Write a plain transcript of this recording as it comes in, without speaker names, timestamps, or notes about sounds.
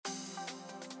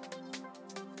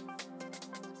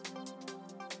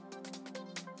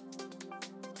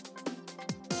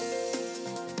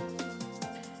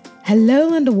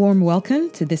Hello and a warm welcome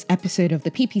to this episode of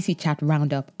the PPC Chat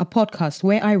Roundup, a podcast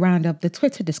where I round up the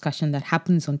Twitter discussion that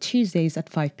happens on Tuesdays at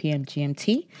 5 p.m.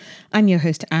 GMT. I'm your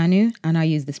host, Anu, and I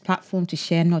use this platform to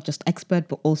share not just expert,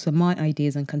 but also my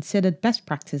ideas and considered best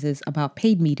practices about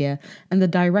paid media and the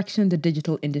direction the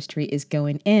digital industry is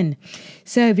going in.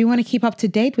 So if you want to keep up to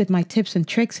date with my tips and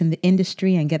tricks in the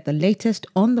industry and get the latest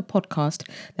on the podcast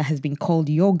that has been called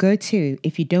your go-to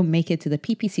if you don't make it to the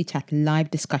PPC Chat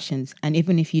live discussions, and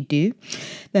even if you do,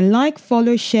 then like,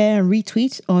 follow, share, and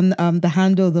retweet on the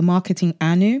handle The Marketing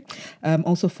Anu.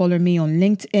 Also follow me on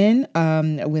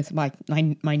LinkedIn with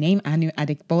my name, Anu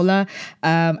Adikbola,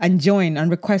 and join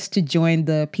and request to join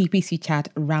the PPC Chat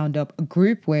Roundup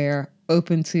group. We're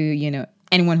open to,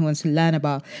 anyone who wants to learn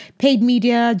about paid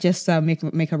media. Just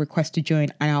make a request to join,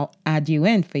 and I'll add you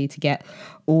in for you to get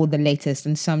all the latest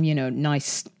and some,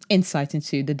 nice insight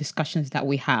into the discussions that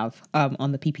we have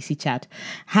on the PPC Chat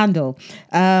handle.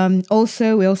 We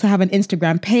also have an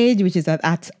Instagram page, which is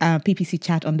at PPC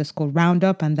Chat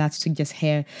 _roundup, and that's to just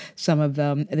hear some of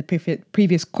the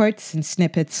previous quotes and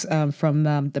snippets from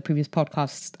the previous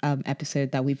podcast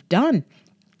episode that we've done.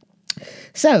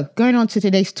 So, going on to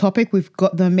today's topic, we've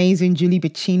got the amazing Julie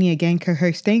Baccini again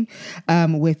co-hosting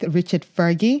with Richard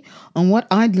Fergie on what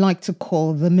I'd like to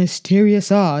call the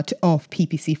mysterious art of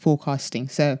PPC forecasting.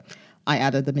 So, I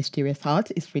added the mysterious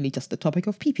art. It's really just the topic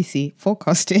of PPC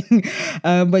forecasting.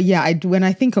 When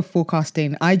I think of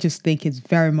forecasting, I just think it's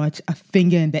very much a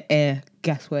finger in the air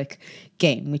guesswork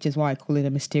game, which is why I call it a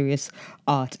mysterious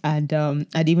art. And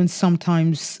I'd even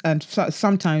sometimes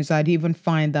I'd even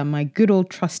find that my good old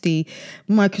trusty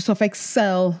Microsoft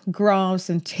Excel graphs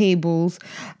and tables,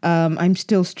 I'm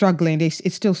still struggling.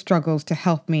 It still struggles to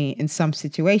help me in some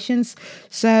situations.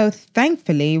 So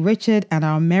thankfully, Richard and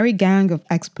our merry gang of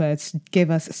experts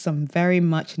give us some very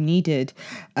much needed,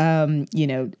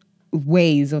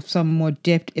 ways of some more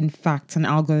dipped in facts and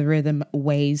algorithm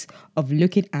ways of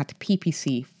looking at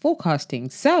PPC forecasting.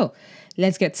 So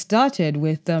let's get started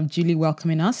with Julie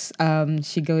welcoming us.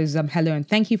 She goes, hello and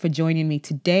thank you for joining me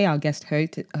today. Our guest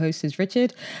host is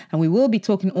Richard, and we will be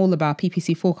talking all about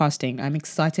PPC forecasting. I'm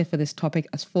excited for this topic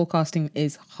as forecasting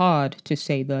is hard to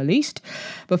say the least.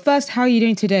 But first, how are you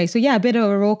doing today? So a bit of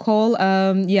a roll call.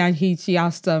 She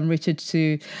asked Richard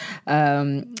to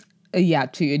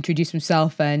introduce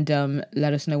himself and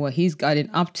let us know what he's gotten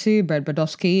up to. Brett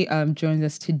Brodowski joins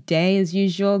us today as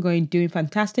usual, doing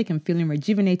fantastic and feeling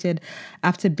rejuvenated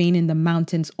after being in the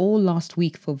mountains all last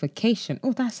week for vacation.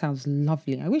 Oh, that sounds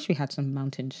lovely. I wish we had some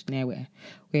mountains near where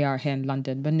we are here in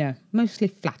London, but no, mostly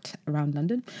flat around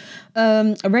London.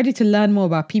 Ready to learn more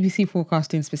about PPC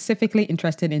forecasting, specifically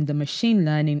interested in the machine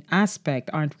learning aspect,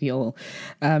 aren't we all?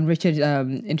 Richard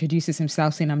introduces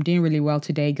himself saying, I'm doing really well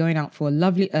today, going out for a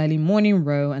lovely early morning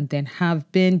row, and then have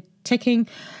been checking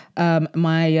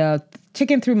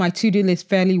through my to-do list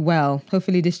fairly well.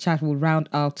 Hopefully this chat will round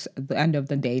out the end of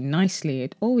the day nicely.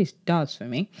 It always does for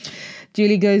me.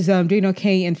 Julie goes, doing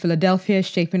okay in Philadelphia,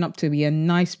 shaping up to be a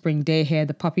nice spring day here.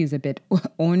 The puppy is a bit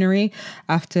ornery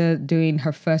after doing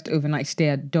her first overnight stay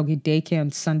at doggy daycare on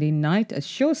Sunday night. A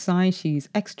sure sign she's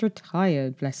extra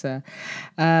tired, bless her.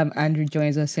 Andrew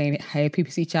joins us saying, hey,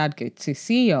 PPC chat, good to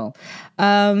see you.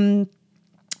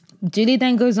 Julie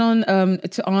then goes on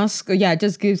to ask,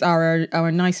 just gives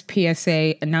our nice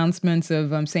PSA announcements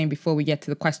of saying before we get to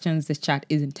the questions, this chat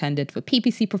is intended for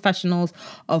PPC professionals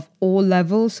of all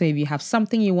levels. So if you have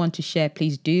something you want to share,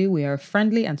 please do. We are a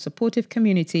friendly and supportive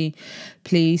community,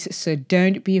 please. So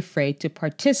don't be afraid to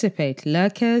participate.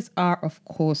 Lurkers are, of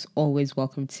course, always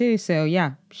welcome too. So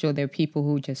sure there are people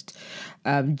who just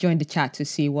join the chat to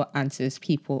see what answers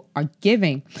people are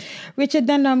giving. Richard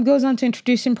then goes on to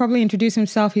introduce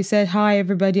himself. He said, hi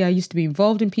everybody, I used to be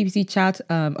involved in PPC chat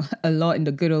a lot in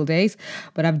the good old days,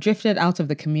 but I've drifted out of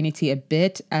the community a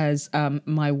bit as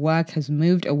my work has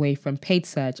moved away from paid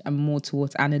search and more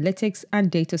towards analytics and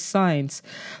data science.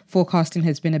 Forecasting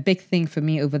has been a big thing for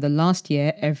me over the last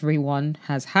year. Everyone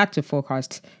has had to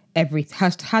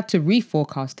had to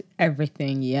reforecast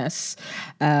everything, yes,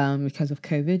 because of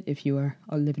COVID, if you are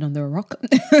living under a rock.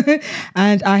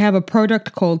 And I have a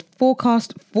product called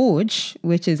Forecast Forge,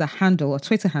 which is a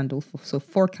Twitter handle, so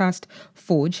Forecast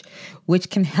Forge, which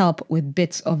can help with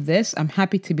bits of this. I'm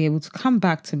happy to be able to come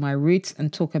back to my roots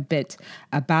and talk a bit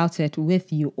about it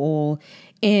with you all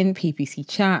in PPC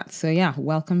chat. So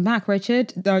welcome back,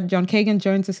 Richard. John Kagan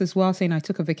joins us as well, saying I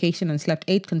took a vacation and slept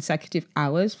 8 consecutive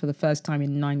hours for the first time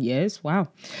in 9 years. Wow.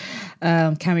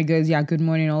 Cami goes, good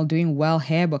morning, all doing well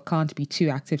here, but can't be too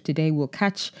active today. We'll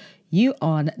catch you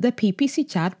on the PPC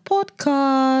chat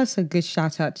podcast. A good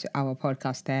shout out to our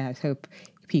podcast there. I hope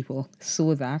people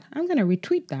saw that. I'm going to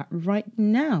retweet that right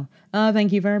now.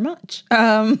 Thank you very much.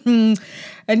 And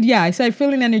yeah, I said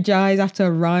feeling energized after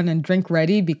a run and drink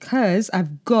ready because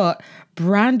I've got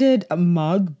branded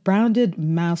mug, branded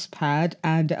mouse pad,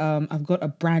 and I've got a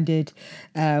branded,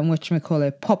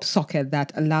 whatchamacallit, pop socket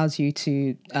that allows you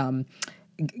to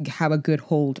have a good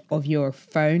hold of your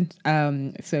phone.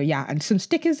 So yeah, and some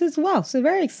stickers as well. So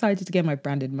very excited to get my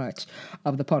branded merch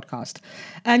of the podcast.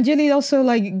 And Julie also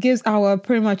gives our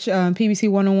pretty much PBC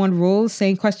 101 rules,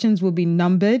 saying questions will be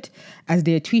numbered as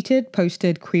they are tweeted,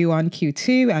 posted Q1,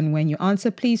 Q2, and when you answer,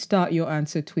 please start your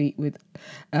answer tweet with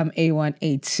A1,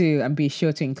 A2, and be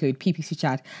sure to include PPC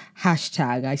chat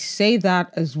hashtag. I say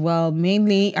that as well.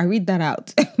 Mainly, I read that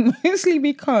out mostly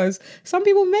because some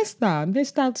people missed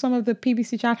out some of the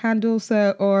PPC chat handles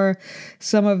or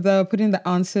some of the putting the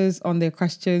answers on their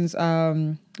questions.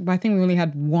 But I think we only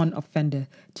had one offender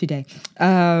today.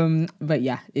 But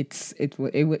yeah, it's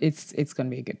gonna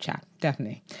be a good chat,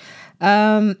 definitely.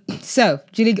 So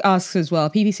Julie asks as well,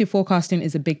 PPC forecasting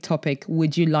is a big topic.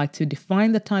 Would you like to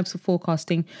define the types of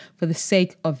forecasting for the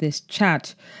sake of this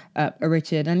chat,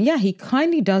 Richard? And yeah, he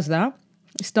kindly does that.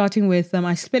 Starting with,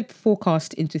 I split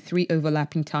forecast into 3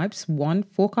 overlapping types. 1,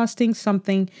 forecasting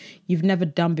something you've never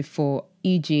done before,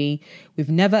 e.g., we've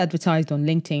never advertised on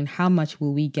LinkedIn. How much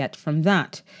will we get from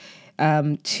that?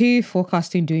 2,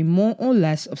 forecasting doing more or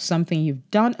less of something you've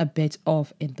done a bit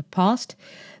of in the past.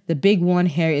 The big one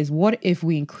here is what if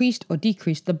we increased or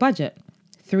decreased the budget?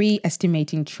 3,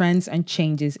 estimating trends and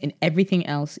changes in everything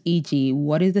else, e.g.,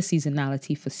 what is the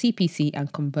seasonality for CPC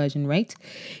and conversion rate?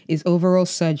 Is overall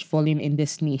search volume in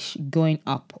this niche going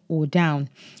up or down?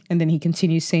 And then he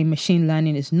continues saying machine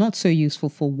learning is not so useful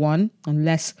for one,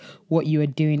 unless what you are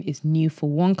doing is new for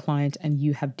one client and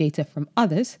you have data from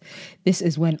others. This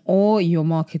is when all your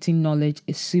marketing knowledge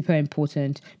is super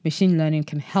important. Machine learning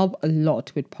can help a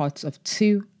lot with parts of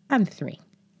 2 and 3.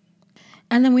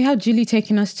 And then we have Julie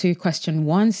taking us to question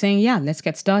 1, saying, yeah, let's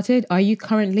get started. Are you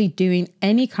currently doing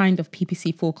any kind of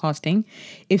PPC forecasting?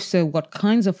 If so, what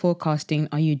kinds of forecasting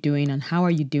are you doing and how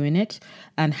are you doing it?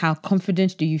 And how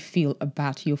confident do you feel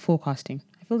about your forecasting?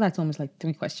 I feel that's almost like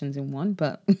 3 questions in one,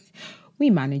 but we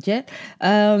manage it.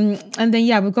 And then,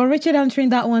 yeah, we've got Richard answering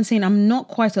that one, saying, I'm not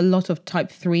quite a lot of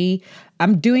type 3.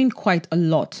 I'm doing quite a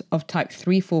lot of type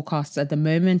 3 forecasts at the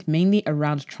moment, mainly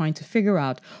around trying to figure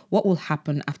out what will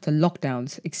happen after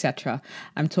lockdowns, etc.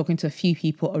 I'm talking to a few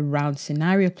people around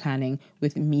scenario planning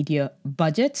with media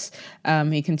budgets.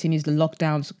 He continues, the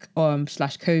lockdowns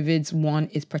slash COVIDs one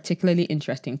is particularly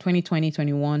interesting.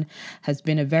 2020-21 has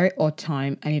been a very odd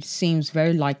time, and it seems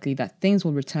very likely that things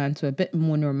will return to a bit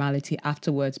more normality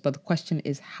afterwards. But the question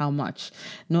is how much?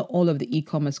 Not all of the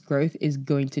e-commerce growth is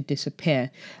going to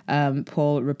disappear.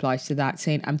 Paul replies to that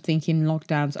saying, I'm thinking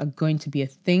lockdowns are going to be a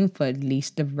thing for at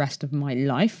least the rest of my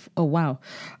life. Oh, wow.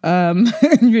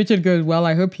 Richard goes, well,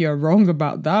 I hope you're wrong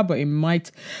about that, but it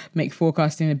might make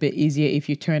forecasting a bit easier if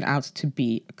you turn out to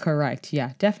be correct.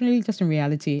 Yeah, definitely. Just in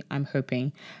reality, I'm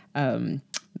hoping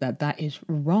that is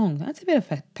wrong. That's a bit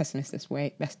of a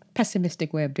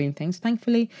pessimistic way of doing things.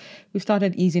 Thankfully, we've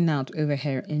started easing out over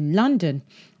here in London.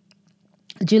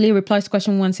 Julia replies to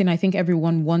question 1 saying, I think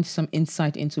everyone wants some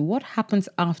insight into what happens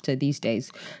after these days.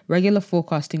 Regular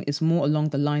forecasting is more along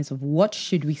the lines of what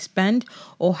should we spend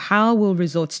or how will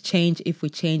results change if we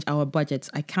change our budgets.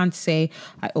 I can't say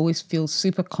I always feel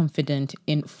super confident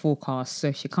in forecasts.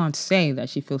 So she can't say that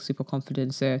she feels super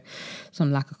confident. So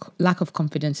some lack of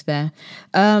confidence there.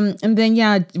 And then,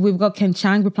 yeah, we've got Ken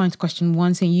Chang replying to question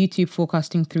 1 saying YouTube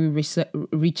forecasting through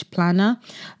Reach Planner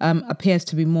appears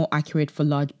to be more accurate for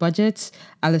large budgets.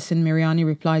 Alison Miriani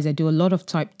replies, I do a lot of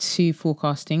type 2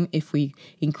 forecasting. If we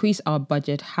increase our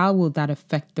budget, how will that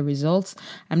affect the results?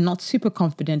 I'm not super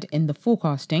confident in the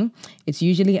forecasting. It's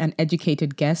usually an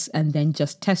educated guess and then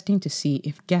just testing to see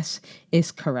if guess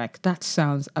is correct. That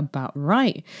sounds about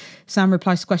right. Sam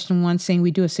replies to question 1 saying,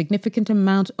 we do a significant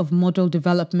amount of model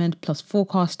development plus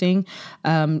forecasting,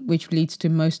 which leads to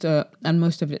most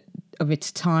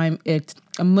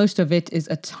of it is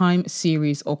a time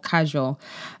series or casual.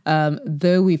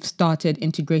 Though we've started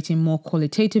integrating more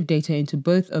qualitative data into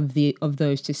both of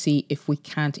those to see if we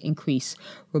can't increase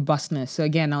robustness. So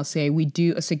again, I'll say we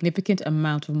do a significant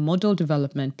amount of model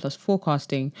development plus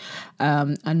forecasting,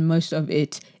 and most of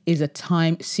it is a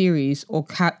time series or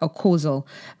causal.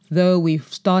 Though we've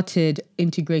started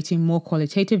integrating more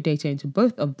qualitative data into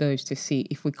both of those to see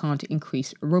if we can't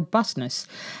increase robustness.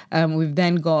 We've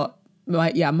then got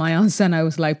my answer, and I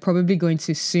was like, probably going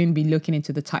to soon be looking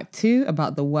into the type 2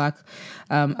 about to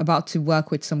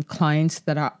work with some clients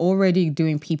that are already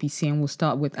doing PPC, and we'll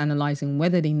start with analyzing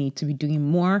whether they need to be doing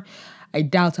more I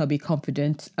doubt I'll be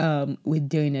confident with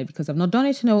doing it because I've not done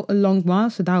it in a long while,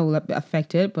 so that will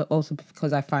affect it, but also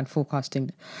because I find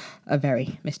forecasting a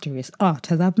very mysterious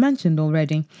art, as I've mentioned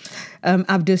already.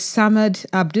 Abdus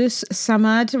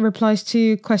Samad replies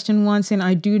to question 1 saying,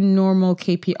 I do normal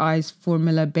KPIs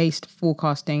formula-based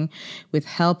forecasting with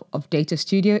help of Data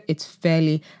Studio. It's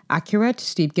fairly accurate.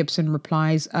 Steve Gibson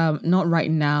replies, not right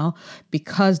now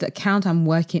because the account I'm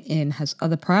working in has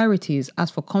other priorities. As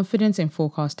for confidence in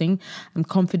forecasting, I'm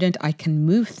confident I can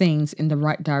move things in the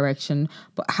right direction,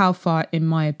 but how far, in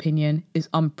my opinion, is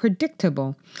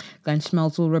unpredictable. Glenn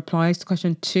Schmelzel replies to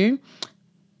question 2.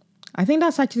 I think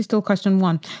that's actually still question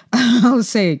 1. I'll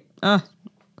say,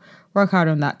 work hard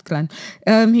on that, Glenn.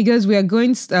 He goes, we're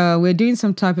doing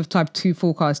some type of type 2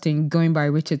 forecasting going by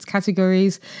Richard's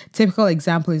categories. Typical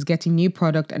example is getting new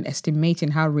product and estimating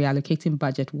how reallocating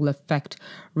budget will affect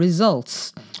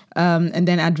results. And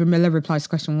then Andrew Miller replies to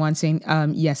question 1 saying,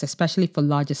 yes, especially for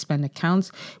larger spend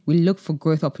accounts, we look for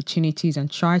growth opportunities and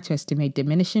try to estimate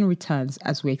diminishing returns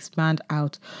as we expand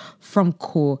out from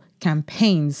core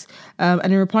campaigns. And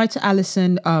in reply to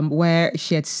Alison, where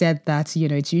she had said that,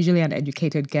 it's usually an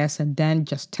educated guess and then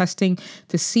just testing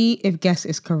to see if guess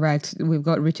is correct. We've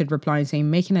got Richard replying saying,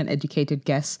 making an educated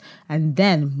guess and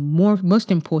then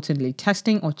most importantly,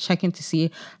 testing or checking to see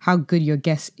how good your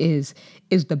guess is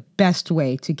the best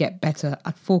way to get better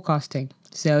at forecasting.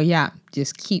 So yeah,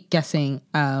 just keep guessing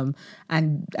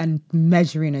and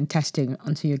measuring and testing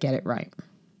until you get it right.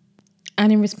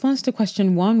 And in response to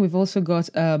question 1, we've also got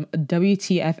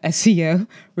WTF SEO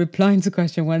replying to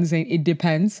question 1 saying, it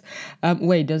depends.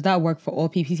 Wait, does that work for all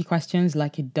PPC questions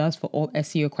like it does for all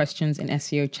SEO questions in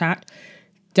SEO chat?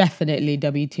 Definitely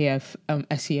WTF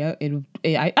SEO.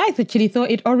 I actually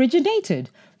thought it originated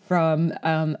from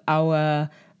our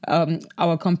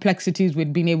complexities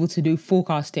with being able to do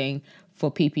forecasting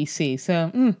for PPC.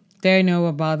 So they know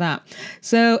about that.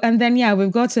 So, and then,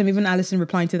 we've got even Alison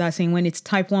replying to that saying, when it's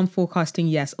type 1 forecasting,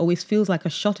 yes, always feels like a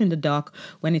shot in the dark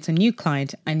when it's a new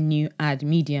client and new ad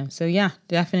medium. So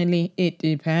definitely it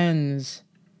depends.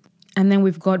 And then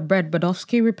we've got Brett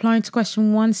Badowski replying to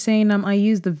question 1 saying, I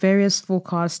use the various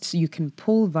forecasts you can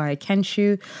pull via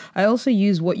Kensho. I also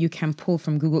use what you can pull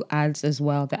from Google Ads as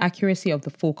well. The accuracy of the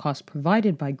forecast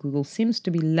provided by Google seems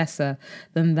to be lesser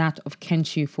than that of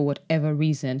Kensho for whatever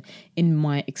reason in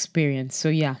my experience. So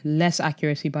less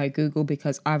accuracy by Google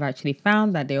because I've actually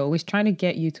found that they're always trying to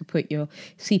get you to put your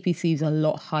CPCs a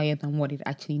lot higher than what it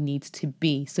actually needs to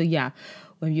be. So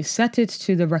when you set it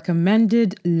to the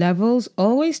recommended levels,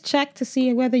 always check to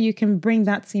see whether you can bring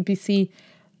that CPC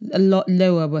a lot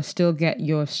lower but still get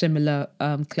your similar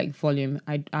click volume.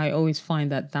 I always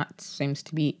find that seems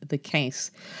to be the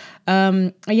case.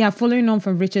 Following on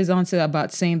from Richard's answer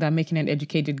about saying that making an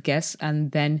educated guess and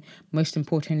then most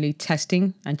importantly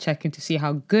testing and checking to see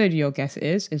how good your guess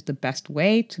is the best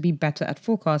way to be better at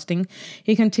forecasting.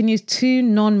 He continues, 2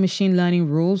 non-machine learning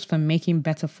rules for making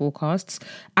better forecasts.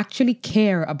 Actually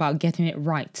care about getting it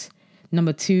right.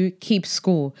 Number 2, keep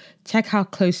score. Check how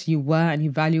close you were and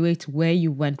evaluate where you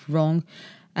went wrong,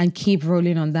 and keep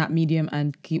rolling on that medium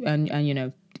and keep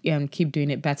keep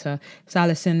doing it better. So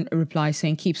Alison replies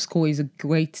saying, keep score is a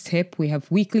great tip. We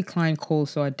have weekly client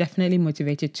calls, so are definitely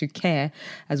motivated to care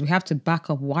as we have to back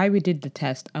up why we did the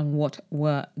test and what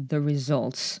were the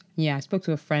results. I spoke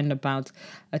to a friend about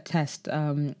a test.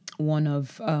 One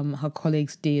of her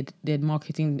colleagues did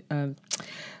marketing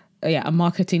a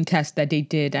marketing test that they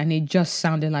did, and it just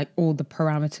sounded like all the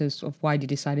parameters of why they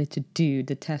decided to do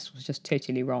the test was just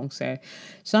totally wrong. So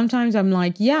sometimes I'm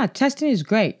like, testing is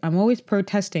great. I'm always pro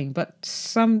testing, but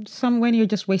some when you're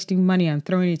just wasting money and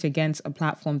throwing it against a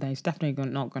platform that is definitely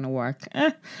not going to work.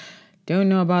 Don't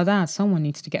know about that. Someone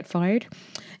needs to get fired.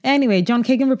 Anyway, John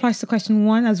Kagan replies to question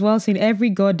 1 as well, saying every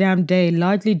goddamn day,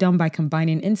 largely done by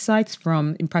combining insights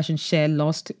from impression share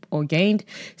lost or gained,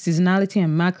 seasonality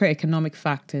and macroeconomic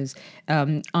factors,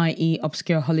 i.e.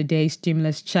 obscure holidays,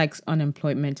 stimulus checks,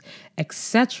 unemployment,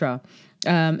 etc.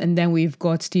 And then we've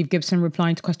got Steve Gibson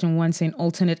replying to question 1 saying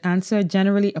alternate answer.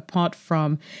 Generally, apart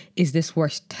from is this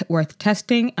worth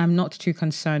testing, I'm not too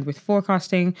concerned with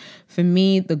forecasting. For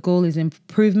me, the goal is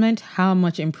improvement. How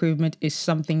much improvement is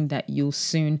something that you'll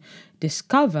soon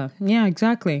discover. Yeah,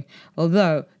 exactly.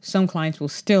 Although some clients will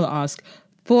still ask,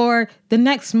 for the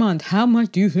next month, how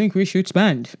much do you think we should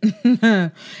spend?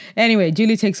 Anyway,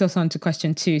 Julie takes us on to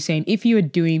question 2, saying, if you are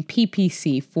doing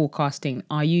PPC forecasting,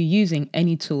 are you using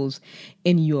any tools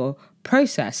in your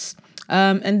process?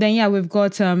 And then, yeah, we've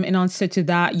got in answer to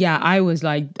that. Yeah, I was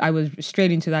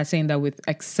straight into that saying that with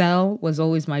Excel was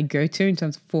always my go-to in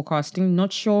terms of forecasting.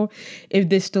 Not sure if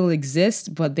this still exists,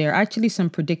 but there are actually some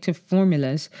predictive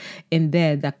formulas in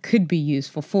there that could be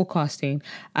used for forecasting.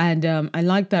 And I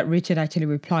like that Richard actually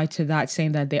replied to that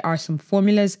saying that there are some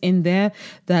formulas in there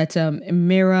that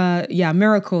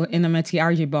Miracle in Ameti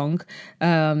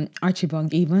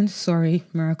Archibong even, sorry,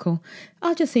 Miracle.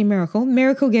 I'll just say Miracle.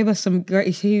 Miracle gave us some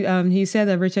great. He said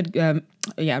that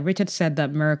Richard said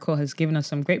that Miracle has given us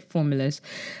some great formulas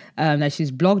that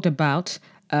she's blogged about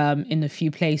in a few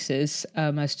places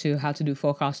as to how to do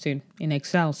forecasting in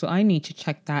Excel. So I need to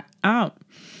check that out.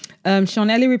 Sean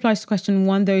Ellie replies to question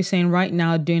 1, though, saying right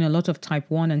now doing a lot of type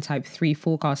 1 and type 3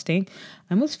 forecasting.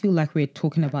 I almost feel like we're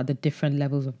talking about the different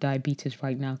levels of diabetes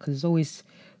right now because it's always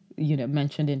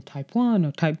mentioned in type 1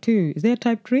 or type 2. Is there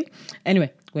type 3?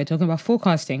 Anyway, we're talking about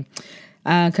forecasting.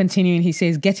 Continuing, he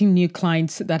says, getting new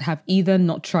clients that have either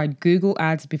not tried Google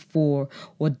Ads before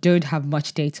or don't have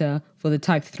much data. For the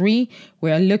type 3,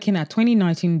 we are looking at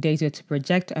 2019 data to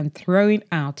project and throwing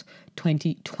out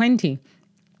 2020.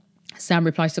 Sam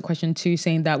replies to question 2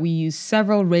 saying that we use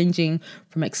several ranging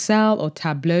from Excel or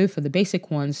Tableau for the basic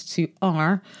ones to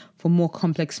R for more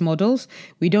complex models.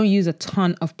 We don't use a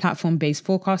ton of platform-based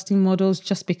forecasting models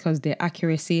just because their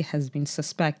accuracy has been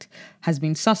suspect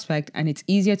and it's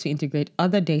easier to integrate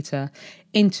other data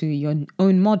into your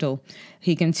own model.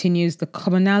 He continues, the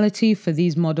commonality for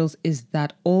these models is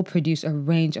that all produce a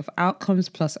range of outcomes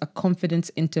plus a confidence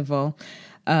interval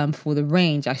for the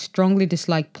range. I strongly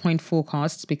dislike point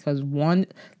forecasts because 1,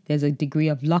 there's a degree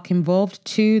of luck involved.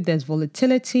 2, there's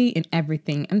volatility in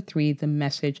everything. And 3, the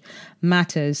message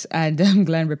matters. And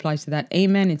Glenn replies to that,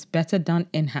 amen, it's better done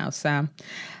in-house, Sam.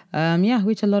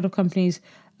 Which a lot of companies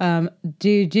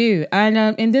do.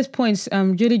 And in this point,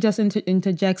 Julie just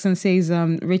interjects and says,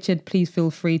 Richard, please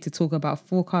feel free to talk about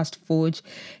Forecast Forge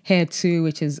here too,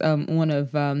 which is one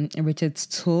of Richard's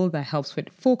tool that helps with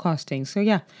forecasting. So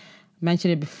yeah,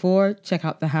 mentioned it before. Check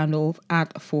out the handle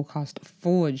at Forecast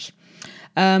Forge.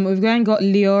 We've then got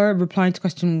Lior replying to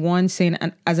question 1 saying,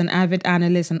 as an avid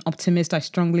analyst and optimist, I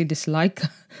strongly dislike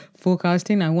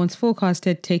forecasting. I once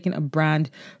forecasted taking a brand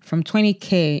from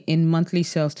 20K in monthly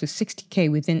sales to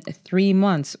 60K within 3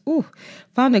 months.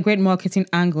 Found a great marketing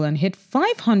angle and hit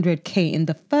 500K in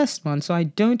the first month. So I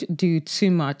don't do too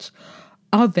much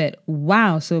of it.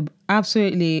 Wow. So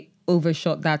absolutely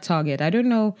overshot that target. I don't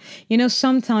know.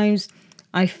 Sometimes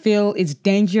I feel it's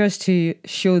dangerous to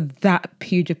show that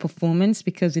huge performance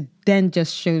because it then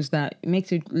just shows that it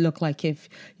makes it look like if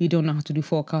you don't know how to do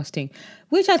forecasting,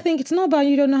 which I think it's not about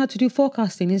you don't know how to do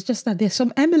forecasting. It's just that there's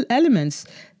some elements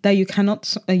that you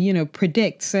cannot,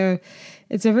 predict. So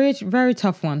it's a very, very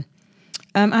tough one.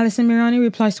 Alison Mirani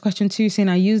replies to question 2 saying,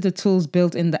 I use the tools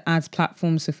built in the ads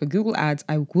platform. So for Google Ads,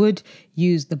 I would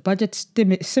use the budget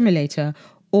simulator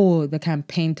or the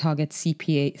campaign target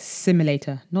CPA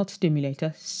simulator, not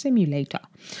stimulator, simulator.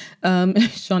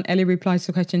 Sean Ellie replies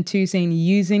to question 2 saying,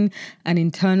 using an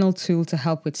internal tool to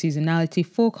help with seasonality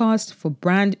forecast. For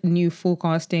brand new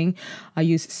forecasting, I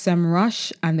use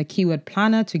SEMrush and the Keyword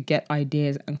Planner to get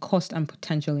ideas and cost and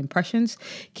potential impressions.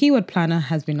 Keyword Planner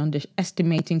has been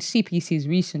underestimating CPCs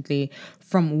recently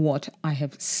from what I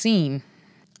have seen.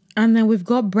 And then we've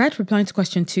got Brett replying to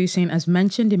question 2 saying, as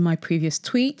mentioned in my previous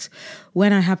tweet,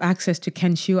 when I have access to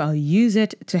Kensho, I'll use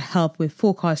it to help with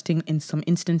forecasting in some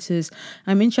instances.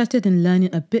 I'm interested in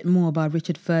learning a bit more about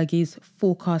Richard Fergie's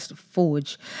Forecast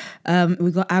Forge.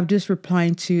 We got Abdus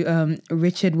replying to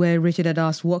Richard, where Richard had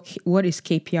asked, what is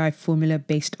KPI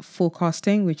formula-based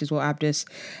forecasting, which is what Abdus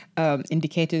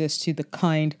indicated as to the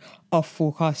kind of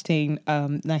forecasting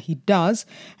that he does.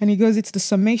 And he goes, it's the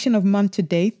summation of month to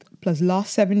date plus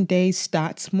last 7 days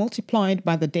stats multiplied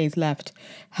by the days left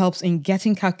helps in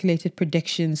getting calculated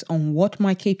predictions on what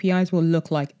my KPIs will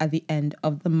look like at the end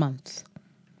of the month.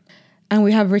 And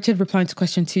we have Richard replying to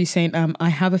question 2 saying, I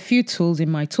have a few tools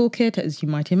in my toolkit, as you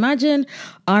might imagine.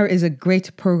 R is a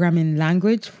great programming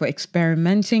language for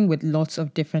experimenting with lots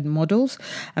of different models.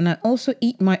 And I also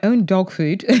eat my own dog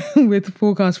food with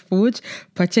Forecast Forge,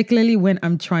 particularly when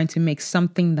I'm trying to make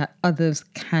something that others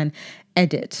can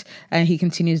edit. And he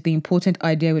continues, the important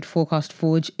idea with Forecast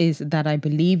Forge is that I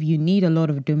believe you need a lot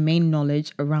of domain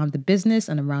knowledge around the business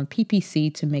and around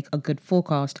PPC to make a good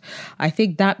forecast. I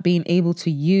think that being able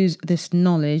to use this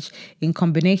knowledge in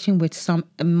combination with some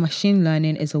machine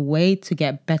learning is a way to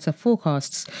get better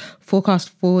forecasts.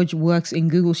 Forecast Forge works in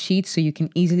Google Sheets, so you can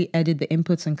easily edit the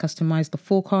inputs and customize the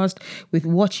forecast with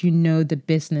what you know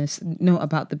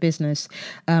about the business.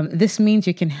 This means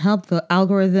you can help the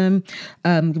algorithm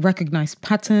recognize recognize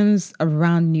patterns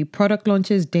around new product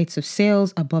launches, dates of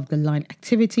sales, above the line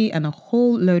activity, and a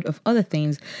whole load of other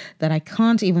things that I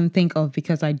can't even think of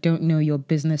because I don't know your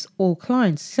business or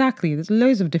clients. Exactly. There's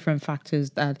loads of different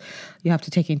factors that you have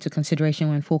to take into consideration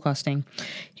when forecasting.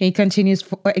 He continues,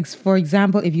 for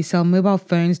example, if you sell mobile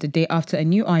phones, the day after a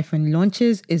new iPhone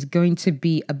launches is going to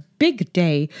be a big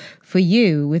day for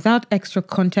you. Without extra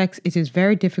context, it is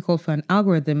very difficult for an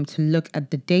algorithm to look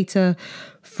at the data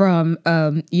from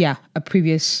a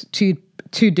previous two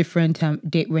different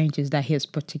date ranges that he has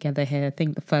put together here. I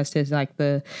think the first is like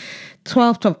the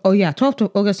 12th of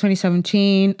August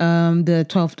 2017, the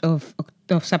 12th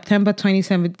of September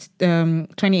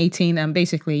 2018, and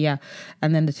basically, and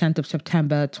then the 10th of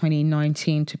September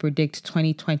 2019 to predict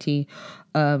 2020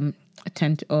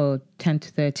 10 to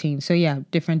 13. So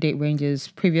different date ranges,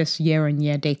 previous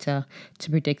year-on-year data to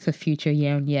predict the future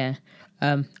year-on-year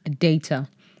data.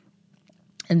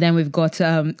 And then we've got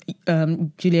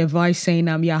Julia Weiss saying,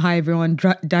 hi everyone,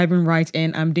 diving right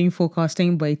in. I'm doing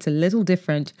forecasting, but it's a little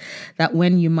different than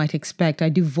when you might expect. I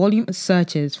do volume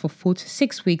searches for 4 to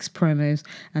 6 weeks promos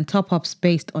and top-ups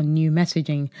based on new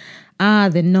messaging.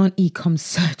 The non-e-com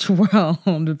search. Well,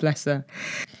 bless her.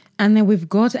 And then we've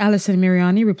got Alison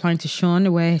Miriani replying to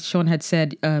Sean, where Sean had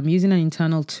said, using an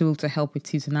internal tool to help with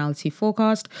seasonality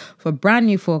forecast. For brand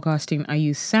new forecasting, I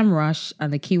use SEMrush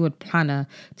and the Keyword Planner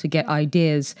to get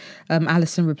ideas.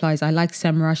 Alison replies, I like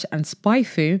SEMrush and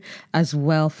SpyFu as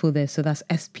well for this. So that's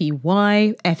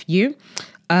SPYFU.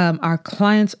 Our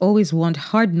clients always want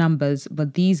hard numbers,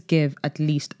 but these give at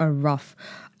least a rough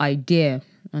idea.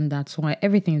 And that's why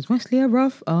everything is mostly a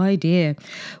rough idea.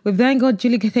 We've then got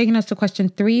Julie taking us to question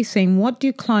 3, saying, what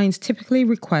do clients typically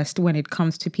request when it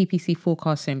comes to PPC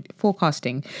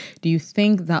forecasting? Do you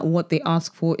think that what they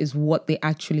ask for is what they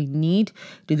actually need?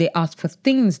 Do they ask for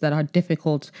things that are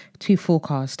difficult to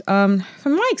forecast? From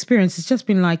my experience, it's just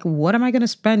been like, what am I going to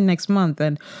spend next month?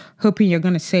 And hoping you're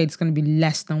going to say it's going to be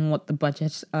less than what the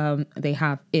budget they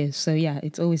have is. So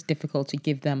it's always difficult to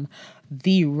give them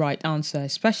the right answer,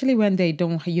 especially when you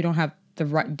don't have the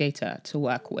right data to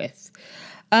work with.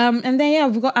 And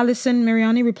then, we've got Alison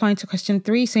Miriani replying to question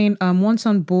 3 saying, once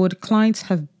on board, clients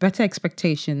have better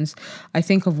expectations, I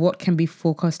think, of what can be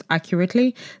forecast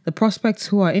accurately. The prospects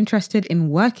who are interested in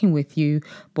working with you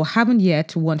but haven't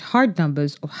yet want hard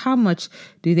numbers of how much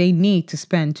do they need to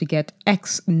spend to get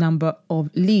X number of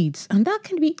leads. And that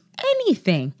can be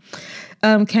anything.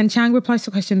 Ken Chang replies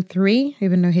to question 3,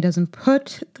 even though he doesn't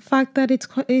put the fact that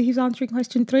he's answering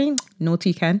question 3.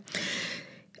 Naughty Ken.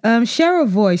 Share of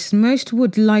voice. Most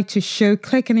would like to show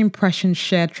click and impression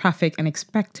share traffic and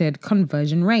expected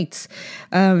conversion rates.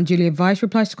 Julia Weiss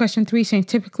replies to question 3 saying,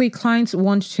 typically clients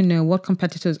want to know what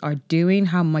competitors are doing,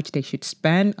 how much they should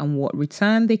spend, and what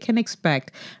return they can expect.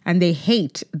 And they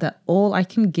hate that all I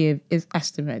can give is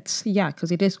estimates.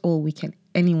 Because it is all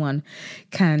anyone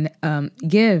can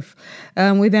give.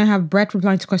 We then have Brett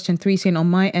replying to question 3 saying, on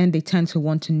my end, they tend to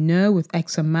want to know with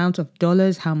X amount of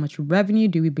dollars, how much revenue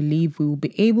do we believe we will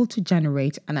be able to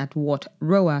generate and at what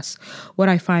ROAS? What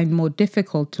I find more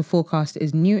difficult to forecast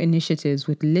is new initiatives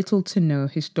with little to no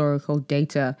historical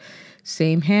data.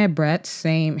 Same here, Brett.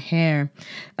 Same here.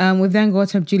 We've then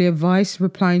got Julia Weiss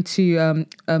replying to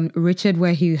Richard,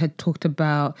 where he had talked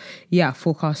about,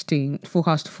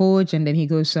 Forecast Forge. And then he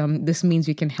goes, this means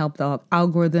we can help the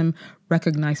algorithm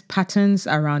recognize patterns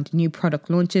around new product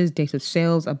launches, date of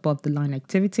sales, above the line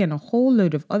activity, and a whole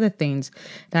load of other things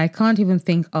that I can't even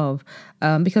think of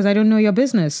because I don't know your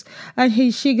business. And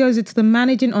she goes, it's the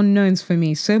managing unknowns for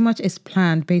me. So much is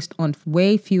planned based on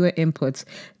way fewer inputs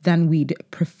than we'd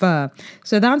prefer.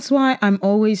 So that's why I'm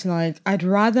always like, I'd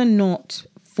rather not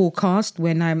forecast.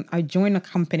 When I join a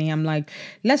company, I'm like,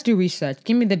 let's do research.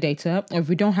 Give me the data. Or if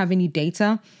we don't have any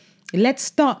data, let's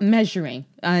start measuring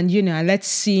and, let's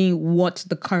see what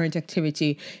the current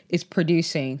activity is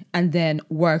producing and then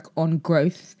work on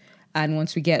growth. And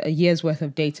once we get a year's worth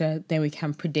of data, then we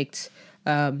can predict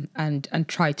and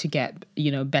try to get,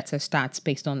 better stats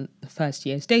based on the first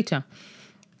year's data.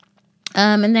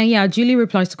 And then, Julie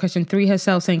replies to question 3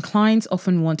 herself, saying clients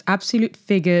often want absolute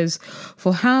figures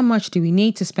for how much do we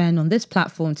need to spend on this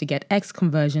platform to get X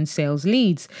conversion sales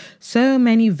leads. So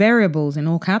many variables in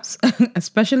all caps,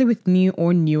 especially with new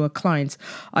or newer clients.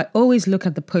 I always look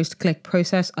at the post-click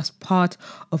process as part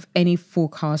of any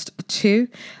forecast too.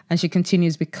 And she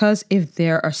continues, because if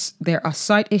there are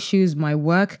site issues, my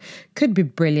work could be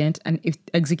brilliant and if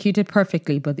executed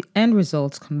perfectly, but the end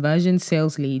results, conversion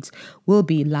sales leads, will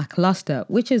be lackluster,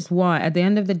 which is why at the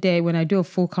end of the day, when I do a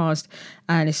forecast,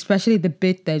 and especially the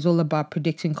bit that is all about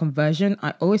predicting conversion,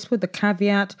 I always put the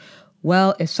caveat,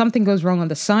 well, if something goes wrong on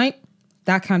the site,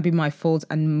 that can be my fault.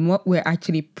 And what we're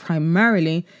actually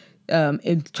primarily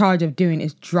in charge of doing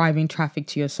is driving traffic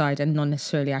to your site and not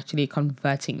necessarily actually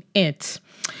converting it.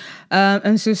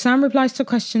 And so Sam replies to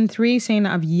question 3 saying,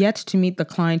 I've yet to meet the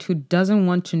client who doesn't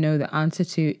want to know the answer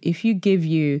to if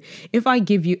I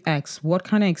give you X, what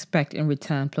can I expect in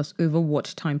return plus over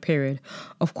what time period?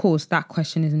 Of course, that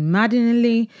question is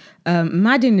maddeningly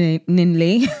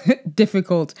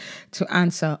difficult to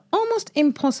answer, almost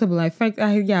impossible. In fact,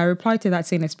 I replied to that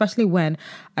saying, especially when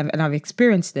I've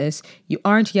experienced this, you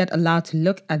aren't yet allowed to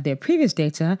look at their previous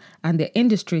data and their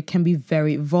industry can be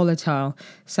very volatile.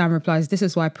 Sam replies, this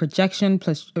is why projection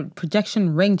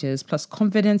ranges plus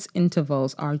confidence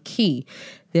intervals are key.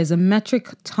 There's a metric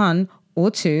ton or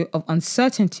two of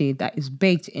uncertainty that is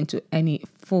baked into any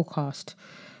forecast.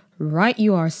 Right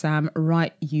you are, Sam.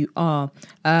 Right you are.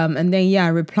 And then, I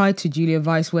replied to Julia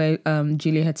Vice where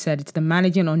Julia had said, it's the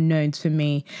managing unknowns for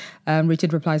me.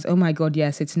 Richard replies, oh my God,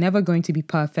 yes, it's never going to be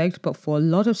perfect. But for a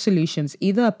lot of solutions,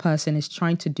 either a person is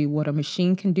trying to do what a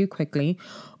machine can do quickly,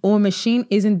 or a machine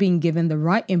isn't being given the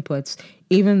right inputs,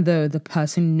 even though the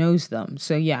person knows them.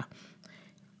 So,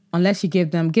 unless you give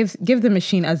the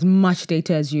machine as much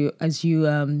data as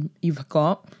you've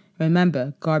got.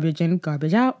 Remember, garbage in,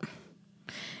 garbage out.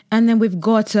 And then we've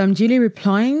got Julie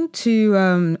replying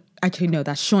to,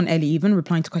 that's Sean Ellie even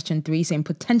replying to question 3 saying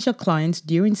potential clients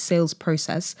during sales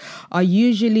process are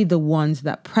usually the ones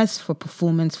that press for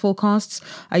performance forecasts.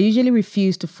 I usually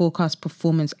refuse to forecast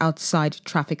performance outside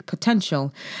traffic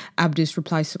potential. Abdus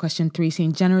replies to question 3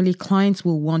 saying generally clients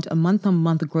will want a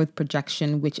month-on-month growth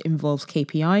projection which involves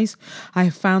KPIs. I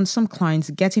have found some clients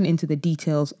getting into the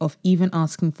details of even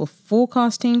asking for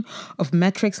forecasting of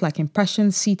metrics like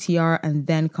impressions, CTR, and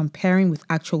then comparing with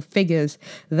actual figures.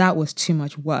 That was too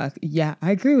much work. Yeah,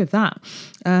 I agree with that.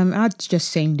 I'd just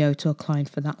say no to a client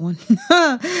for that one.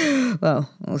 Well,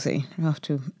 we'll see. I'll have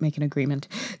to make an agreement.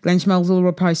 Glenn Schmelzel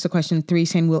replies to question 3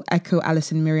 saying, we'll echo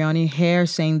Alison Miriani here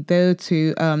saying, though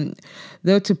to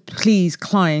please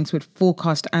clients with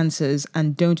forecast answers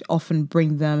and don't often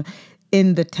bring them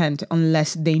in the tent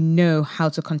unless they know how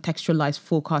to contextualize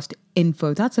forecast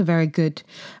info. That's a very good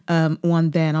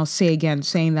one there. And I'll say again,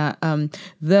 saying that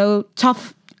though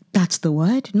tough, that's the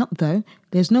word, not though.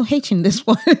 There's no H in this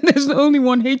one. There's only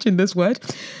one H in this word.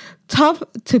 Tough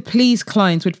to please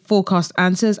clients with forecast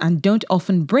answers and don't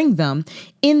often bring them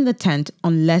in the tent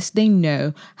unless they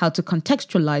know how to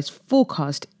contextualize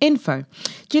forecast info.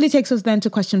 Julie takes us then to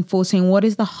question 4 saying, what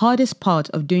is the hardest part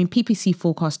of doing PPC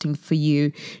forecasting for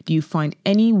you? Do you find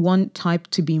any one type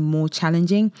to be more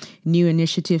challenging? New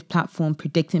initiative platform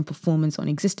predicting performance on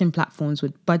existing platforms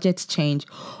with budgets change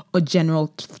or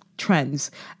general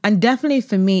trends? And definitely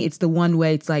for me, it's the one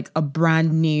where it's like a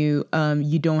brand new,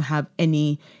 you don't have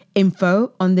any info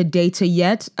on the data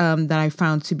yet that I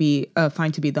find to be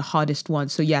the hardest one.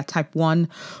 So type 1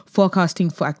 forecasting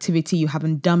for activity you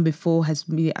haven't done before has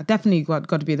definitely got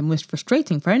to be the most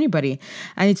frustrating for anybody.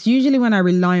 And it's usually when I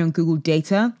rely on Google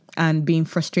data and being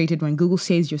frustrated when Google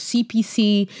says your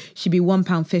CPC should be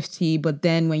 £1.50, but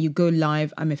then when you go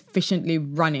live, I'm efficiently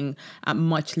running at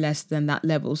much less than that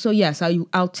level. So yes,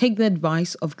 I'll take the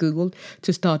advice of Google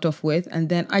to start off with, and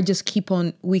then I just keep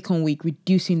on week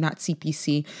reducing that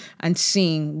CPC and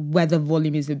seeing whether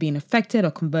volume is being affected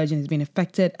or conversion is being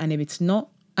affected. And if it's not,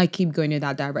 I keep going in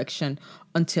that direction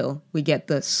until we get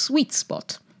the sweet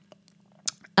spot.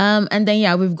 And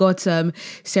then, we've got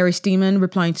Sarah Steeman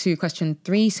replying to question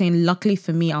 3 saying, luckily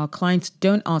for me, our clients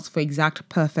don't ask for exact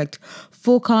perfect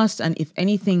forecasts. And if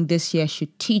anything, this year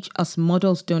should teach us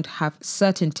models don't have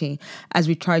certainty as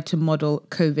we try to model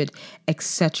COVID,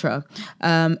 etc.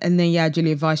 And then,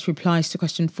 Julia Vice replies to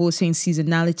question 4 saying,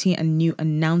 seasonality and new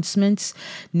announcements.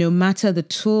 No matter the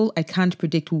tool, I can't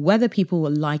predict whether people will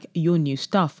like your new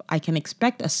stuff. I can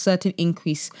expect a certain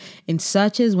increase in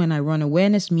searches when I run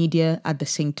awareness media at the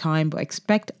same time, but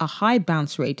expect a high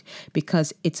bounce rate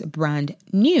because it's brand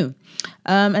new.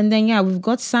 And then, we've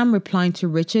got Sam replying to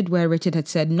Richard, where Richard had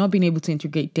said not being able to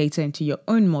integrate data into your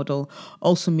own model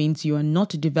also means you are not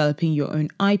developing your own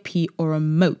IP or a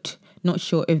moat. Not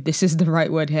sure if this is the right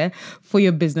word here for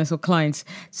your business or clients.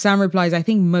 Sam replies, I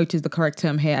think moat is the correct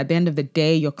term here. At the end of the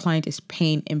day, your client is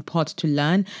paying in part to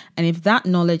learn. And if that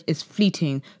knowledge is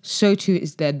fleeting, so too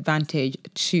is the advantage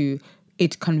to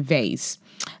it conveys.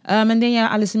 And then,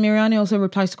 Alison Miriani also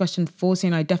replies to question 4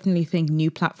 saying, I definitely think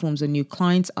new platforms and new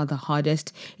clients are the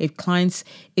hardest. If clients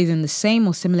is in the same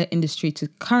or similar industry to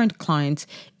current clients,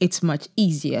 it's much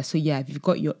easier. So if you've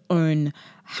got your own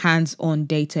hands-on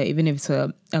data, even if it's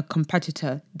a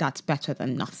competitor, that's better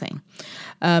than nothing.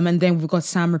 And then we've got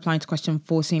Sam replying to question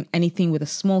 4 saying anything with a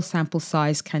small sample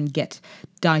size can get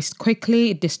diced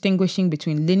quickly. Distinguishing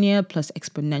between linear plus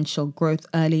exponential growth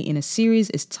early in a series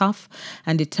is tough,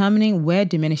 and determining where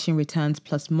diminishing returns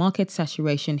plus market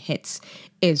saturation hits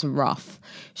is rough.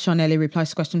 Sean Ellie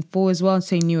replies to question 4 as well,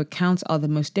 saying new accounts are the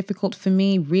most difficult for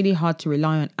me. Really hard to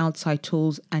rely on outside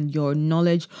tools and your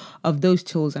knowledge of those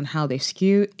tools and how they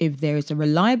skew. If there is a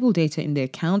reliable data in the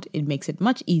account, it makes it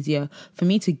much easier for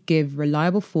me to give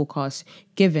reliable forecasts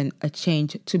given a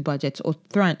change to budgets or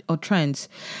trends.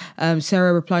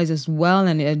 Sarah replies as well,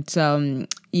 and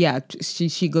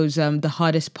she goes, the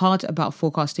hardest part about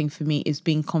forecasting for me is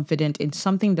being confident in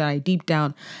something that I deep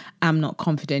down am not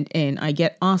confident in. I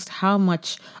get asked how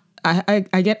much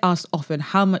I get asked often,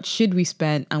 how much should we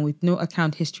spend? And with no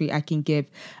account history, I can give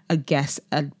a guess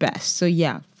at best. So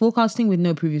yeah, forecasting with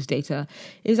no previous data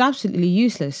is absolutely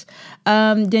useless.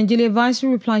 Then Julia Weiss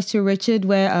replies to Richard,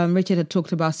 where Richard had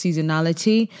talked about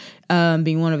seasonality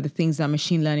being one of the things that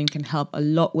machine learning can help a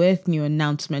lot with. New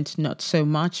announcement, not so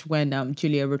much, when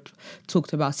Julia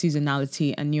talked about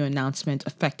seasonality and new announcement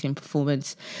affecting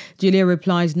performance. Julia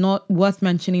replies, not worth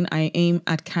mentioning, I aim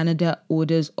at Canada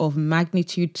orders of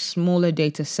magnitude smaller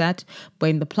data set, but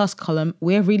in the plus column,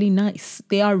 we're really nice.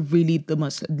 They are really the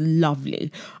most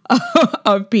lovely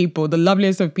of people, the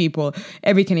loveliest of people.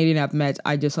 Every Canadian I've met,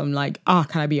 I'm like,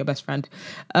 can I be your best friend?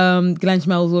 Glenn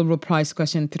Schmelzel replies to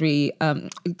question 3,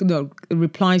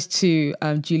 replies to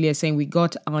Julia saying, we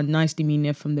got our nice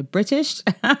demeanor from the British.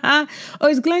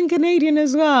 Is Glenn Canadian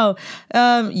as well?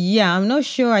 I'm not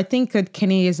sure. I think that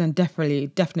Canadians are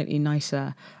definitely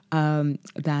nicer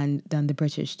than the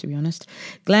British, to be honest.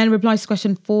 Glenn replies to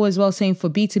question 4 as well, saying for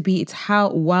B2B, it's how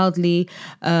wildly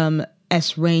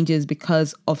S ranges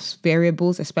because of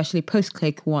variables, especially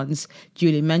post-click ones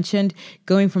Julie mentioned,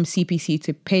 going from CPC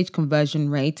to page conversion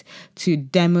rate to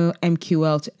demo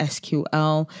MQL to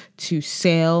SQL to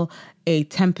sale. A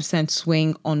 10%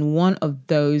 swing on one of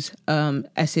those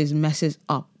S's messes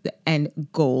up the end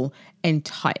goal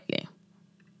entirely.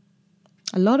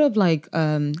 A lot of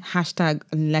hashtag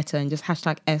letter and just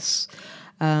hashtag S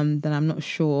that I'm not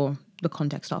sure the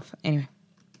context of. Anyway.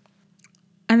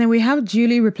 And then we have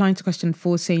Julie replying to question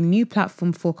 4 saying new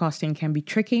platform forecasting can be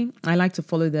tricky. I like to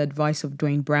follow the advice of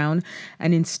Dwayne Brown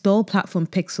and install platform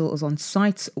pixels on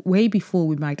sites way before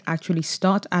we might actually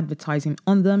start advertising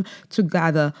on them to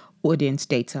gather audience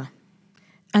data.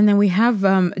 And then we have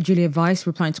Julia Weiss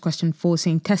replying to question 4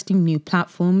 saying testing new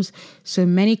platforms. So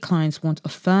many clients want a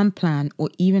firm plan or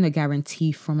even a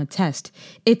guarantee from a test.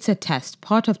 It's a test.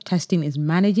 Part of testing is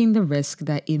managing the risk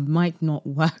that it might not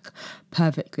work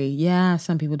perfectly. Yeah,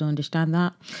 some people don't understand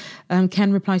that.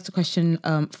 Ken replies to question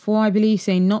 4, I believe,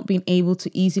 saying not being able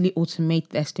to easily automate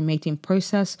the estimating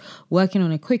process, working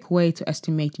on a quick way to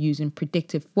estimate using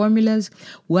predictive formulas,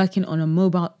 working on a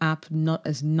mobile app not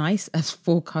as nice as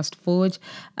Forecast Forge,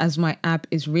 as my app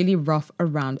is really rough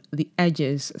around the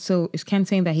edges. So is Ken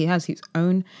saying that he has his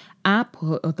own app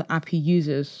or the app he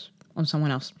uses on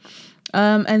someone else?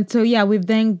 And so, yeah, we've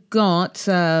then got...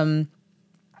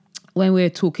 when we're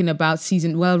talking about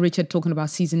Richard talking about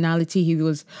seasonality, he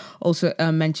was also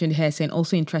mentioned here saying,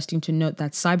 also interesting to note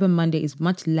that Cyber Monday is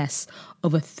much less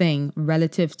of a thing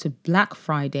relative to Black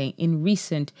Friday in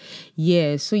recent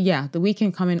years. So yeah, the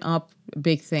weekend coming up,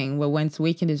 big thing. Well, once the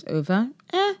weekend is over,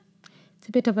 it's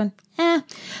a bit of an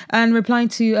And replying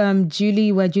to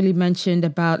Julie, where Julie mentioned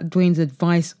about Dwayne's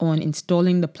advice on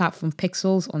installing the platform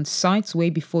pixels on sites way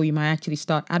before you might actually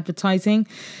start advertising.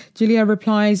 Julia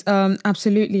replies,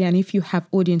 absolutely. And if you have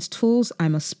audience tools,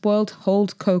 I'm a spoiled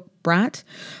hold Coke brat,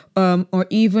 or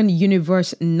even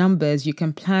universe numbers, you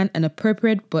can plan an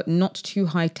appropriate but not too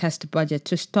high test budget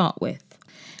to start with.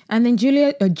 And then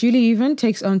Julie even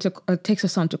takes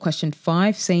us on to question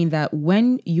 5, saying that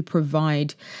when you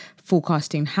provide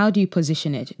forecasting, how do you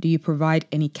position it? Do you provide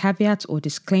any caveats or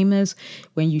disclaimers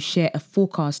when you share a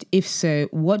forecast? If so,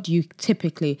 what do you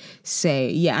typically say?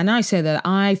 Yeah, and I say that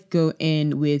I go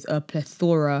in with a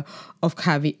plethora of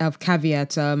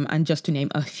caveats, and just to name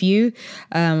a few,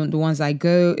 the ones I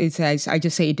go, I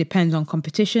just say it depends on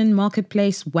competition,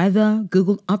 marketplace, weather,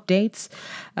 Google updates,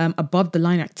 above the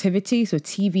line activity, so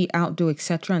TV, outdoor,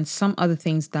 etc., and some other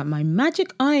things that my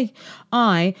magic eye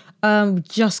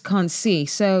just can't see.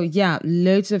 So yeah,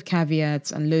 loads of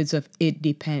caveats and loads of it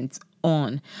depends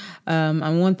on.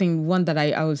 And one that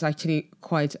I was actually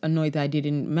quite annoyed that I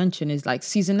didn't mention is like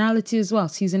seasonality as well.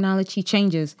 Seasonality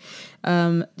changes.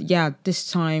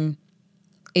 This time,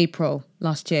 April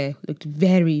last year looked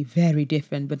very, very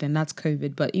different, but then that's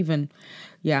COVID. But even,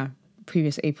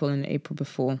 previous April and April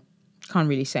before, Can't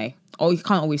really say. Or you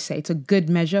can't always say. It's a good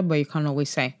measure, but you can't always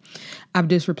say.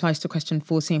 Abdus replies to question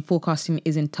 4 saying forecasting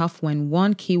isn't tough when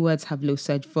 1, keywords have low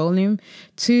search volume,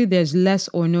 2, there's less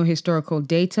or no historical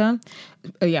data.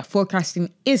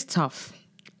 Forecasting is tough.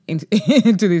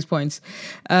 Into these points.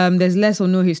 There's less or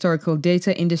no historical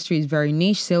data. Industry is very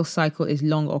niche. Sales cycle is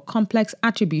long or complex.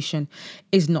 Attribution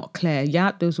is not clear.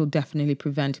 Yeah, those will definitely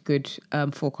prevent good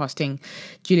forecasting.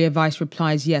 Julia Weiss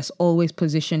replies, yes, always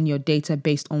position your data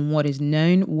based on what is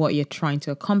known, what you're trying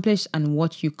to accomplish, and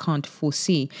what you can't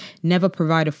foresee. Never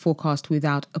provide a forecast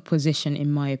without a position,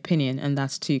 in my opinion. And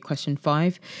that's to question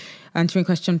 5. Answering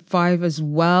question 5 as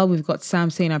well, we've got Sam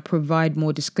saying, I provide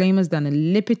more disclaimers than a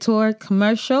Lipitor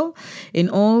commercial. In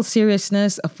all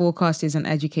seriousness, a forecast is an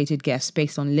educated guess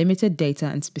based on limited data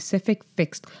and specific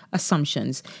fixed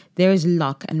assumptions. There is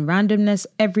luck and randomness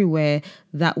everywhere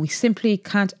that we simply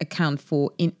can't account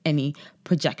for in any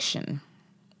projection.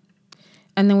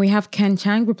 And then we have Ken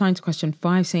Chang replying to question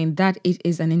 5 saying that it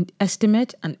is an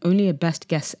estimate and only a best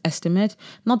guess estimate,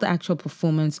 not the actual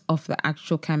performance of the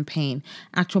actual campaign.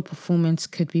 Actual performance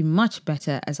could be much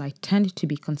better as I tend to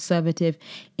be conservative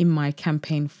in my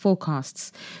campaign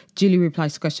forecasts. Julie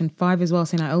replies to question 5 as well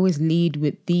saying I always lead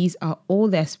with these are all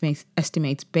the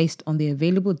estimates based on the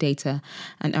available data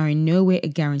and are in no way a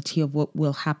guarantee of what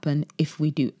will happen if we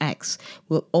do X.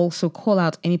 We'll also call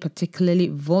out any particularly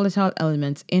volatile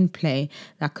elements in play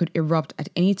that could erupt at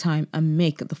any time and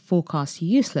make the forecast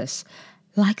useless,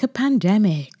 like a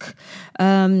pandemic.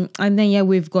 And then,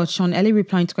 we've got Sean Ellie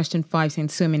replying to question 5 saying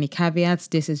so many caveats.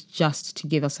 This is just to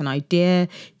give us an idea.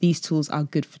 These tools are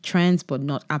good for trends, but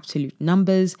not absolute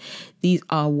numbers. These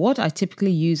are what I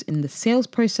typically use in the sales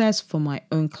process for my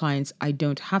own clients. I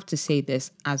don't have to say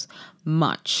this as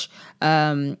much.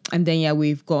 And then,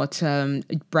 we've got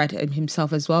Brett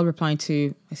himself as well replying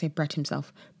to, I say Brett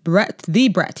himself, Brett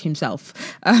himself,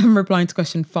 replying to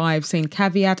question 5, saying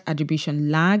caveat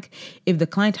attribution lag. If the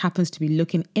client happens to be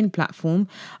looking in platform,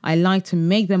 I like to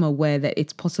make them aware that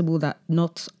it's possible that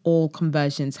not all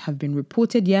conversions have been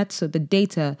reported yet. So the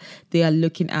data they are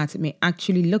looking at may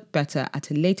actually look better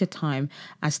at a later time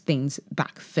as things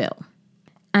backfill.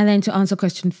 And then to answer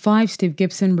question 5, Steve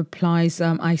Gibson replies,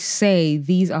 I say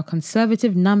these are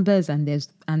conservative numbers and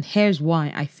here's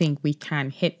why I think we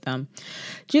can hit them.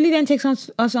 Julie then takes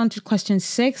us on to question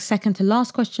 6, second to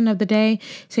last question of the day,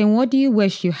 saying, what do you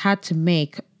wish you had to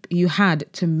make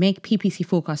PPC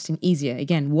forecasting easier?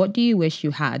 Again, what do you wish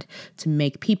you had to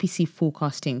make PPC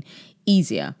forecasting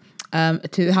easier?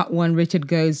 To that one, Richard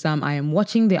goes, I am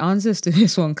watching the answers to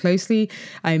this one closely.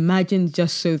 I imagine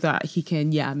just so that he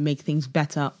can, make things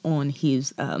better on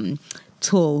his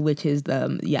tool, which is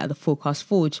the Forecast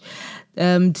Forge.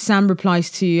 Sam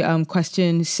replies to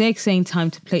question 6, saying time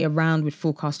to play around with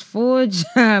Forecast Forge.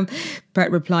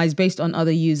 Brett replies, based on other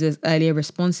users' earlier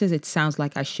responses, it sounds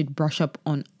like I should brush up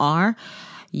on R.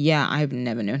 Yeah, I've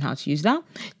never known how to use that.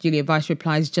 Julia Weiss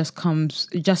replies, just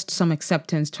some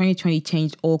acceptance. 2020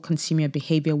 changed all consumer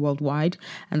behavior worldwide,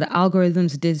 and the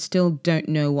algorithms still don't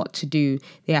know what to do.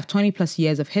 They have 20 plus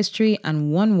years of history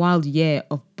and one wild year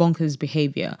of bonkers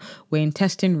behavior. We're in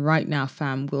testing right now,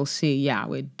 fam. We'll see. Yeah,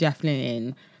 we're definitely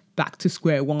in back to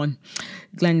square one.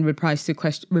 Glenn replies to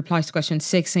question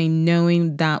 6, saying,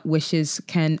 knowing that wishes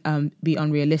can be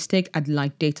unrealistic, I'd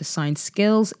like data science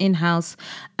skills in-house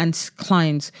and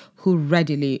clients who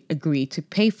readily agree to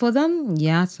pay for them.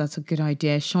 Yes, that's a good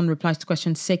idea. Sean replies to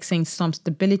question 6, saying some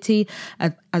stability,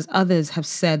 as others have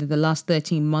said, the last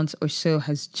 13 months or so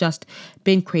has just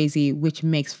been crazy, which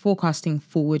makes forecasting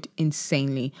forward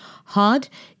insanely hard.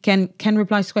 Ken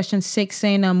replies to question 6,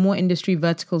 saying more industry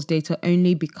verticals data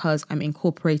only because I'm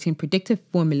incorporating predictive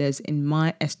formulas in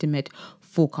my estimate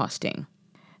forecasting.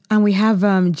 And we have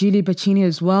Julie Bacchini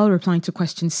as well replying to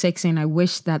question 6, saying, I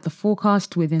wish that the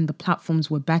forecast within the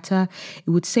platforms were better. It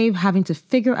would save having to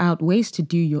figure out ways to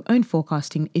do your own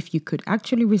forecasting if you could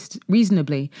actually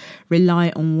reasonably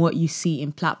rely on what you see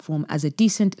in platform as a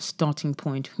decent starting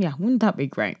point. Yeah, wouldn't that be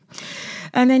great?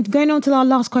 And then going on to our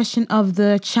last question of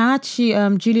the chat,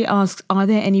 Julie asks, are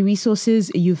there any resources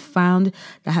you've found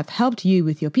that have helped you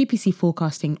with your PPC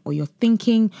forecasting or your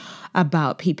thinking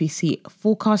about PPC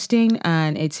forecasting?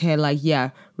 And it's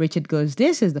here Richard goes,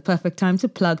 this is the perfect time to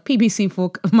plug my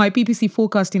PPC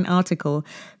forecasting article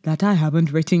that I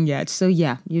haven't written yet. So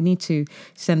you need to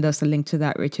send us a link to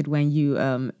that, Richard, when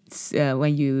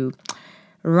you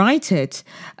write it.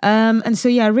 And so,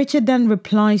 yeah, Richard then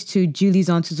replies to Julie's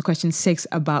answer to question 6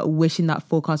 about wishing that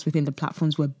forecasts within the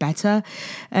platforms were better.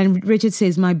 And Richard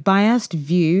says, my biased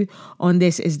view on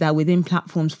this is that within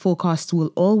platforms, forecasts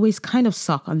will always kind of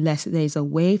suck unless there's a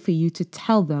way for you to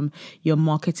tell them your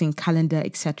marketing calendar,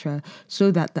 etc.,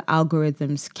 so that the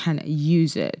algorithms can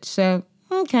use it. So,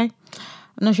 okay.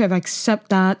 I'm not sure if I accept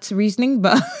that reasoning,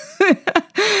 but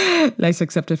let's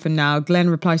accept it for now. Glenn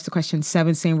replies to question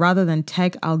 7 saying, rather than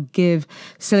tech, I'll give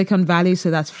Silicon Valley, so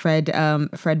that's Fred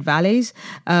Valley's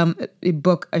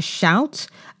book a shout.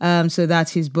 So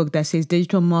that's his book that says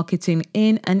Digital Marketing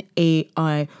in an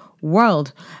AI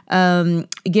World. It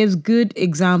gives good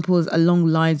examples along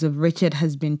lines of Richard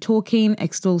has been talking,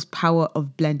 extols power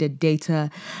of blended data.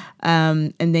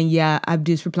 And then,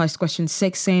 Abdus replies to question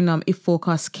 6 saying, if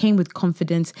forecasts came with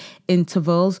confidence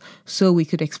intervals so we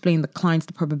could explain the clients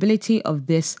the probability of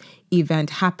this event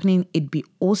happening, it'd be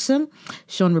awesome.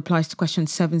 Sean replies to question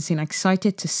 7 saying,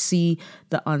 excited to see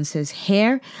the answers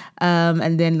here.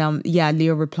 And then,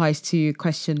 Leo replies to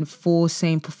question 4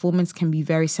 saying, performance can be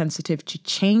very sensitive to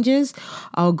changes.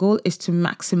 Our goal is to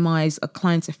maximize a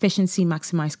client's efficiency,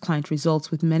 maximize client results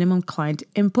with minimum client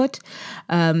input,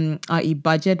 i.e.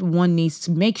 budget. One needs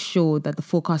to make sure that the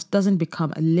forecast doesn't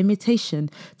become a limitation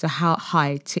to how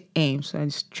high to aim. So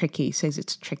it's tricky. He says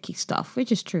it's tricky stuff,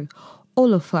 which is true.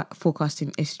 All of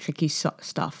forecasting is tricky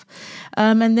stuff.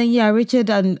 And then, Richard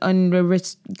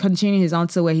continuing his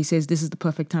answer where he says, this is the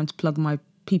perfect time to plug my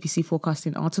PPC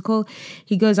forecasting article.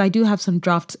 He goes, I do have some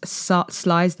draft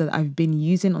slides that I've been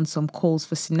using on some calls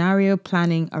for scenario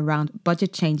planning around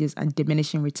budget changes and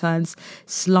diminishing returns.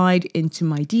 Slide into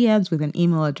my DMs with an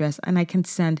email address and I can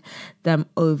send them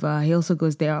over. He also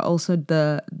goes, there are also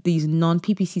these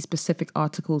non-PPC specific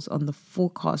articles on the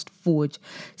Forecast Forge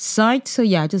site. So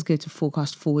just go to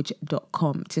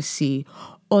forecastforge.com to see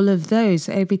all of those,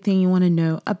 everything you want to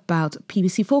know about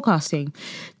PPC forecasting.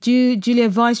 Julia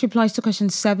Weiss replies to question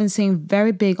 7 saying,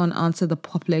 very big on the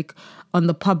public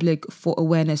for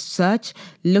awareness search.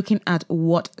 Looking at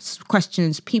what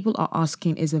questions people are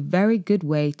asking is a very good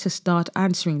way to start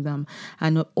answering them,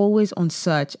 and not always on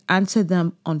search. Answer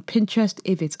them on Pinterest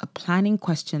if it's a planning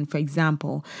question, for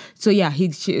example. So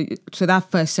so that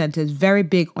first sentence, very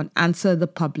big on answer the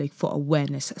public for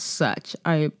awareness search.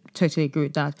 I totally agree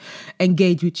with that.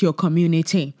 Engage with your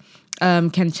community.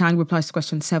 Ken Chang replies to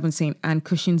question 7 saying, Anne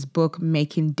Cushing's book,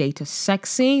 Making Data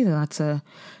Sexy. That's a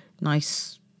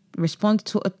nice response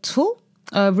to a tool.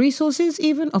 Resources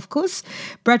even, of course.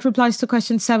 Brett replies to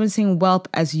question 7 saying, welp,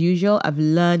 as usual, I've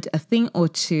learned a thing or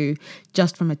two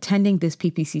just from attending this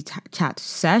PPC chat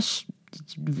sesh.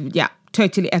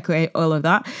 Totally echo all of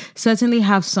that. Certainly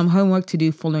have some homework to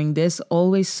do following this.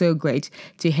 Always so great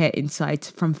to hear insights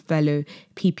from fellow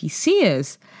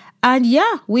PPCers. And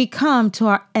we come to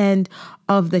our end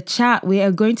of the chat. We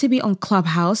are going to be on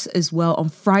Clubhouse as well on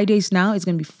Fridays now. It's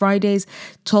going to be Fridays,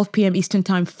 12 p.m. Eastern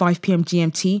Time, 5 p.m.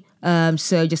 GMT.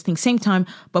 So just think same time,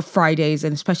 but Fridays,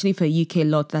 and especially for a UK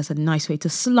lot, that's a nice way to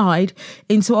slide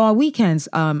into our weekends,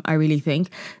 I really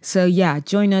think. So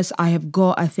join us. I have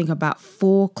got, I think, about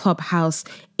 4 Clubhouse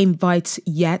invites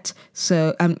yet.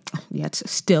 So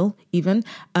still even.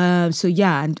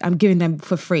 And I'm giving them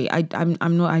for free.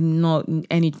 I'm not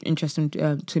any interested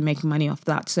in, to make money off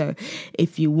that. So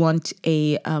if you want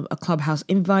a Clubhouse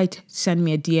invite, send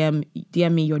me a DM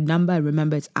me your number.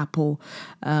 Remember, it's Apple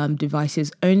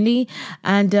devices only.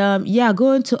 And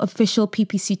go into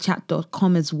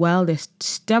officialppcchat.com as well. There's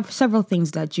several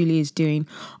things that Julie is doing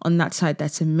on that site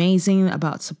that's amazing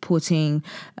about supporting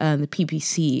the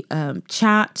PPC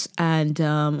chat, and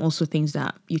also things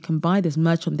that you can buy. There's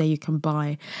merch on there you can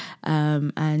buy,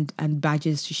 and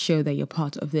badges to show that you're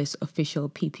part of this official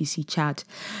PPC chat.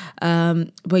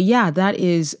 But that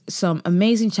is some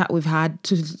amazing chat we've had.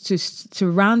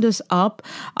 To round us up,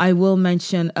 I will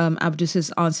mention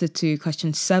Abdus's answer to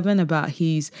question 7 about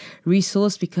his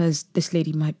resource, because this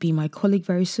lady might be my colleague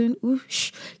very soon. Ooh,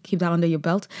 keep that under your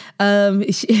belt.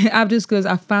 Abdus goes,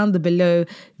 I found the below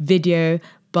video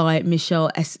by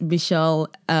Michelle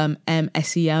M.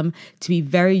 SEM to be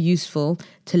very useful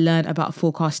to learn about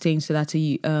forecasting. So that's a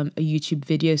YouTube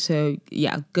video. So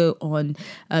go on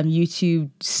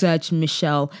YouTube, search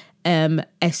Michelle M.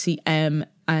 SEM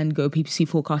and go PPC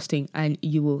forecasting, and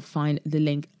you will find the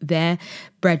link there.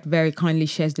 Brett very kindly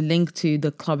shares the link to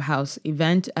the Clubhouse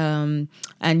event. Brett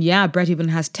even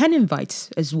has 10 invites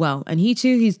as well. And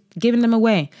he's giving them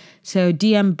away. So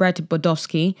DM Brett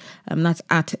Bodowski. That's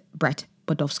at Brett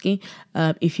Bodowski,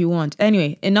 if you want.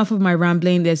 Anyway, enough of my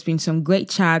rambling. There's been some great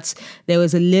chats. There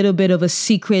was a little bit of a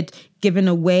secret given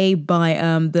away by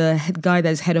the guy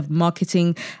that's head of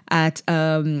marketing at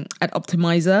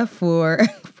Optimizer for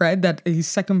Fred, that his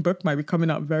second book might be coming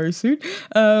out very soon.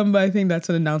 But I think that's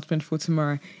an announcement for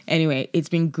tomorrow. Anyway, it's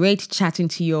been great chatting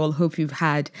to you all. Hope you've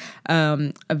had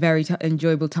a very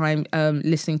enjoyable time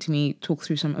listening to me talk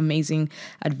through some amazing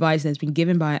advice that's been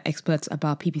given by experts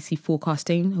about PPC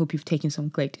forecasting. Hope you've taken some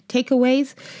great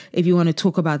takeaways. If you want to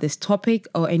talk about this topic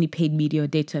or any paid media or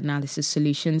data analysis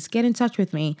solutions, get in touch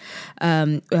with me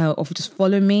or just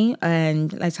follow me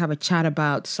and let's have a chat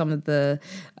about some of the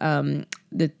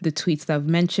tweets that I've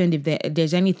mentioned. If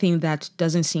there's anything that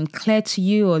doesn't seem clear to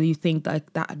you or you think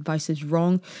that advice is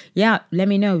wrong, let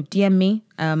me know. DM me.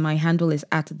 My handle is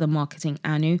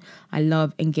 @themarketinganu. I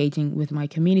love engaging with my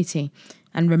community.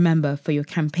 And remember, for your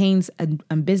campaigns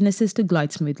and businesses to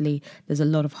glide smoothly, there's a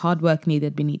lot of hard work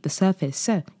needed beneath the surface.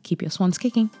 So keep your swans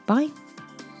kicking. Bye.